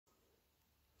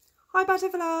Hi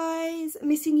butterflies,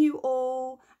 missing you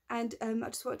all, and I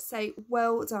just wanted to say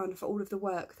well done for all of the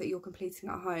work that you're completing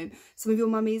at home. Some of your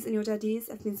mummies and your daddies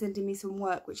have been sending me some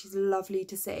work, which is lovely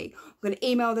to see. I'm going to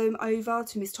email them over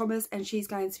to Miss Thomas, and she's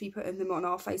going to be putting them on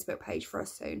our Facebook page for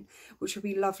us soon, which will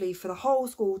be lovely for the whole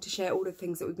school to share all the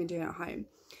things that we've been doing at home.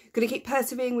 Going to keep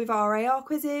persevering with our AR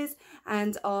quizzes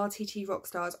and our TT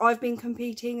Rockstars. I've been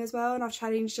competing as well, and I've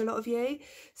challenged a lot of you,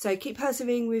 so keep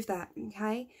persevering with that,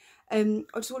 okay? I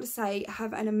just want to say,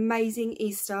 have an amazing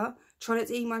Easter. Try not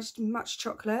to eat much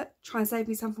chocolate. Try and save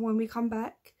me some for when we come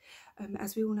back.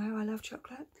 As we all know, I love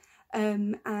chocolate.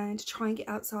 And try and get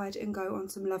outside and go on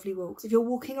some lovely walks. If you're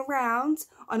walking around,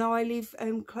 I know I live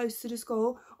close to the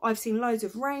school, I've seen loads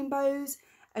of rainbows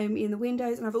in the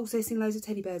windows, and I've also seen loads of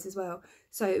teddy bears as well.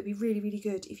 So it'd be really, really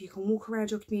good if you can walk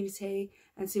around your community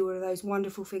and see all of those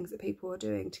wonderful things that people are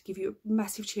doing to give you a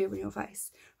massive cheer in your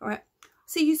face. All right.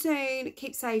 See you soon.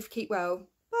 Keep safe, keep well.